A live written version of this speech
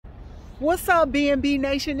What's up, B&B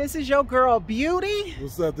Nation? This is your girl, Beauty.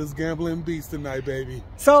 What's up? This Gambling Beast tonight, baby.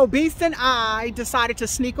 So, Beast and I decided to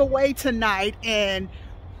sneak away tonight, and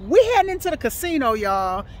we heading into the casino,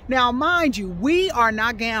 y'all. Now, mind you, we are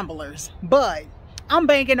not gamblers, but I'm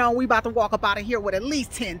banking on we about to walk up out of here with at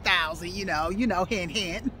least 10,000, you know, hint,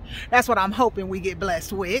 hint. That's what I'm hoping we get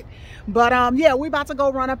blessed with. But yeah, we about to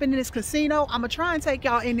go run up into this casino. I'm gonna try and take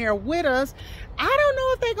y'all in there with us. I don't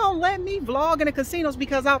know if they gonna let me vlog in the casinos,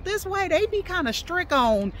 because out this way, they be kind of strict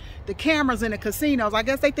on the cameras in the casinos. I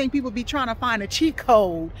guess they think people be trying to find a cheat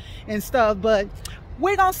code and stuff, but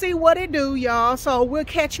we're gonna see what it do, y'all. So we'll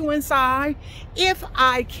catch you inside. If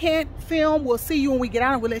I can't film, we'll see you when we get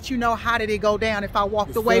out, and we'll let you know how did it go down if I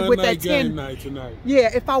walked away with that 10. Tonight. Yeah,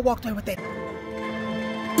 if I walked away with that.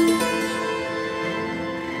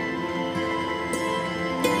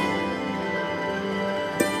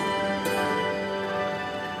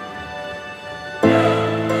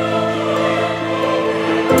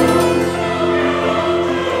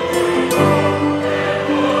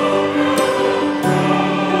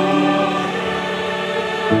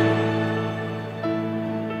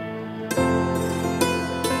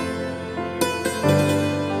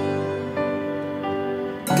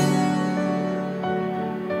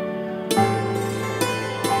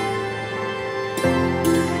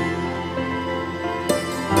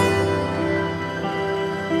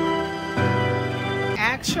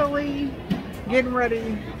 Actually getting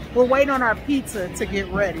ready. We're waiting on our pizza to get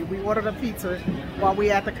ready. We ordered a pizza while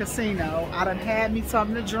we at the casino. I done had me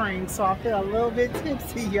something to drink, so I feel a little bit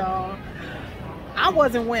tipsy, y'all. I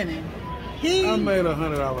wasn't winning. I made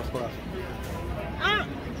 $100 profit.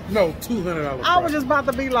 No, $200 profit. I was just about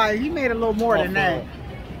to be like, he made a little more than that.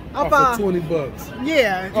 Off of 20 bucks.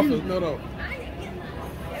 Yeah. No.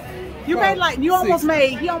 You made like, he almost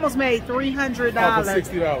made $300. Off of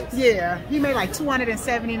 $60. Yeah, he made like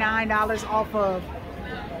 $279 off of,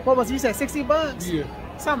 what was it, you said 60 bucks? Yeah.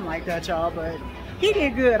 Something like that, y'all, but he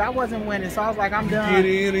did good. I wasn't winning, so I was like, I'm done. Get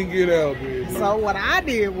in and get out, baby. So what I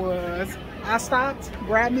did was, I stopped,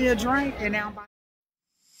 grabbed me a drink, and now I'm about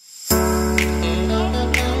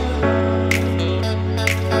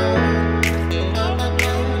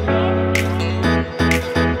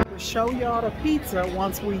show y'all the pizza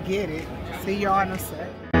once we get it. See y'all in a sec.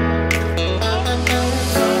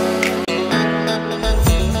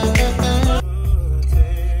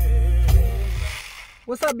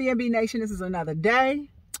 What's up, B&B Nation? This is another day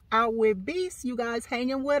out with Beast. You guys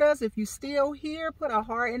hanging with us. If you still here, put a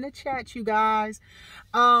heart in the chat, you guys.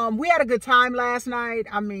 We had a good time last night.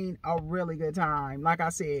 I mean, a really good time. Like I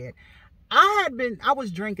said, I was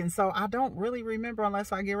drinking, so I don't really remember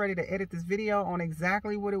unless I get ready to edit this video on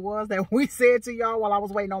exactly what it was that we said to y'all while I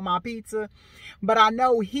was waiting on my pizza. But I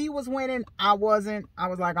know he was winning. I wasn't. I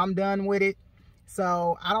was like, I'm done with it.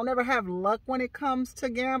 So I don't ever have luck when it comes to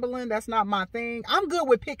gambling. That's not my thing. I'm good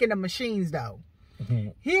with picking the machines, though.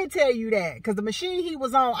 He'll tell you that, because the machine he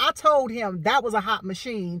was on, I told him that was a hot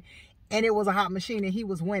machine, and it was a hot machine, and he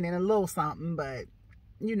was winning a little something, but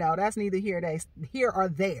you know, that's neither here or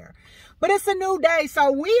there. But it's a new day,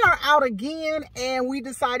 so we are out again, and we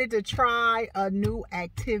decided to try a new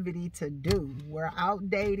activity to do. We're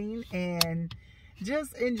out dating and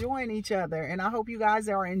just enjoying each other, and I hope you guys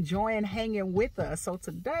are enjoying hanging with us. So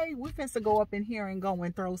today, we're finna go up in here and go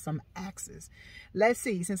and throw some axes. Let's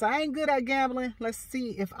see. Since I ain't good at gambling, let's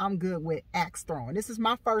see if I'm good with axe throwing. This is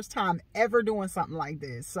my first time ever doing something like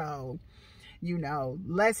this, so you know,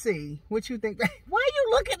 let's see what you think. Why are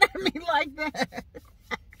you looking at me like that?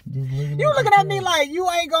 You looking at me like you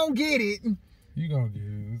ain't gonna get it. You gonna get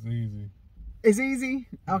it. It's easy. It's easy?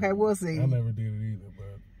 Okay, we'll see. I never did it either,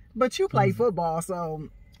 but you play football, so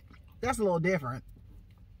that's a little different.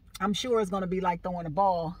 I'm sure it's gonna be like throwing a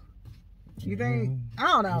ball. You think? I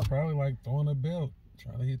don't know. It's probably like throwing a belt,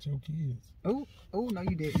 trying to hit your kids. Oh, no,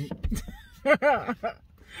 you didn't.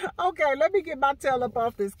 Okay, let me get my tail up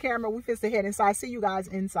off this camera. We finna head inside. See you guys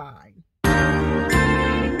inside.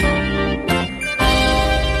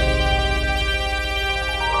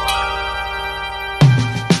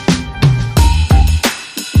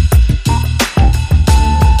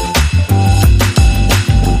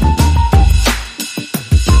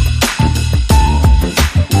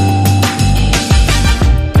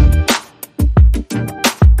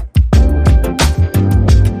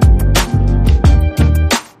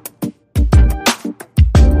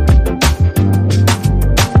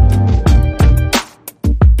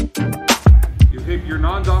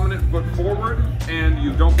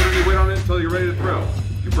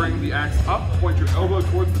 Point your elbow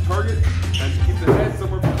towards the target and keep the head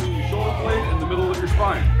somewhere between your shoulder blade and the middle of your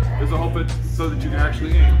spine. This will help it so that you can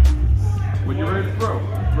actually aim. When you're ready to throw,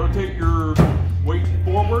 rotate your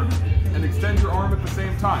arm at the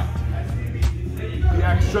same time. The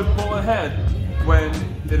axe should pull ahead when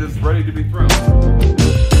it is ready to be thrown.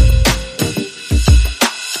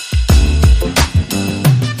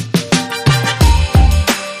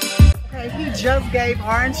 Okay, he just gave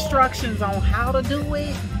our instructions on how to do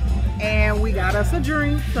it, and we got us a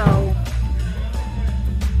drink, so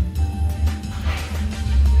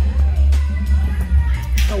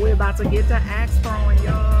we're about to get the axe throwing,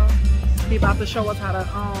 y'all. He about to show us how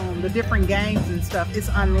to the different games and stuff. It's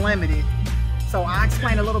unlimited. So I'll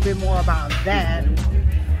explain a little bit more about that.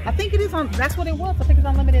 I think it is that's what it was. I think it's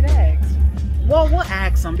unlimited axe. Well, we'll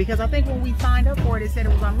ask them because I think when we signed up for it, it said it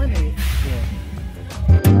was unlimited. Yeah.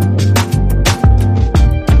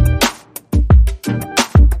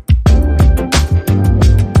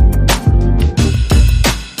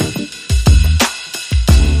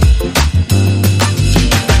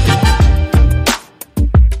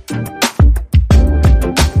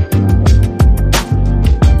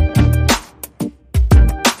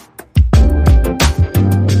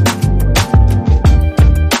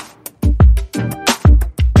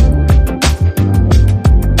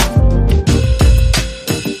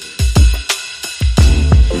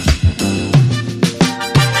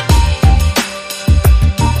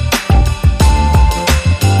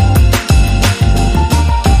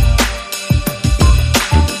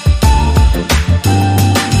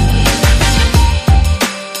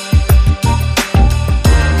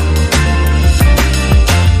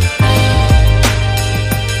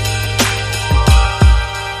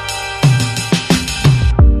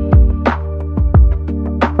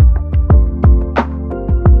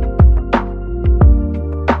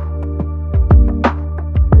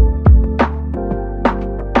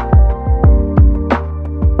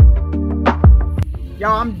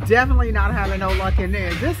 Y'all, I'm definitely not having no luck in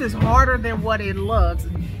this. This is harder than what it looks.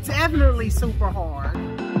 Definitely super hard.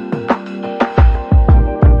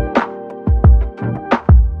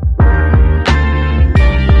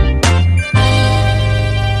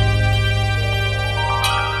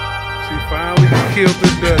 She finally killed the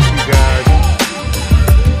Dutch, you guys.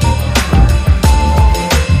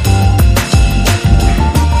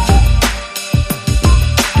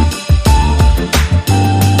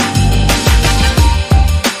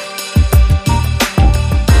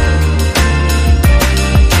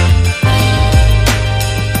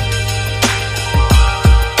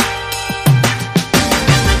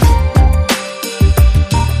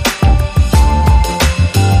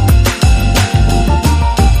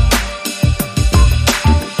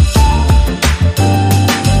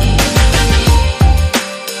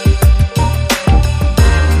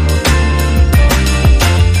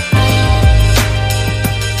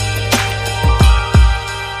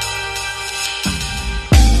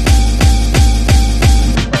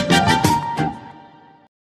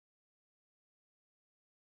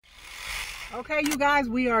 Okay, you guys,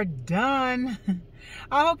 we are done.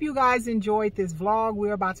 I hope you guys enjoyed this vlog.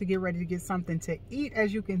 We're about to get ready to get something to eat.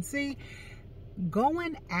 As you can see,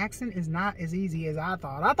 going axing is not as easy as I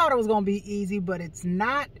thought. I thought it was going to be easy, but it's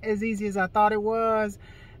not as easy as I thought it was.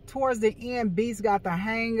 Towards the end, Beast got the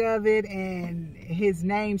hang of it, and his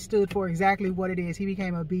name stood for exactly what it is. He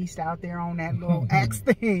became a beast out there on that little axe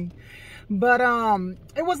thing. But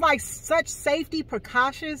it was like such safety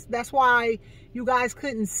precautions. That's why you guys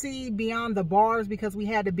couldn't see beyond the bars, because we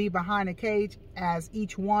had to be behind a cage as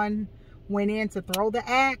each one went in to throw the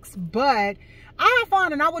axe. But I had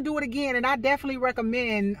fun and I would do it again, and I definitely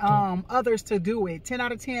recommend others to do it. 10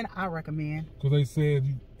 out of 10, I recommend. Because they said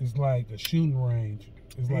it's like a shooting range.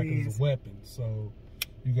 It's like it's a weapon. So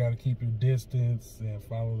you got to keep your distance and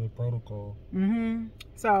follow the protocol.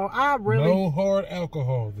 So I really... No hard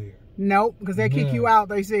alcohol there. Nope, because they kick you out,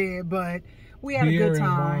 they said. But we had a good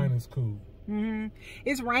time. And wine is cool.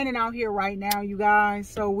 It's raining out here right now, you guys,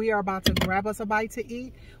 so we are about to grab us a bite to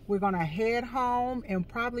eat. We're gonna head home and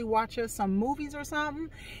probably watch us some movies or something,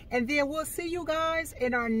 and then we'll see you guys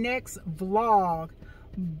in our next vlog.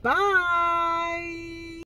 Bye.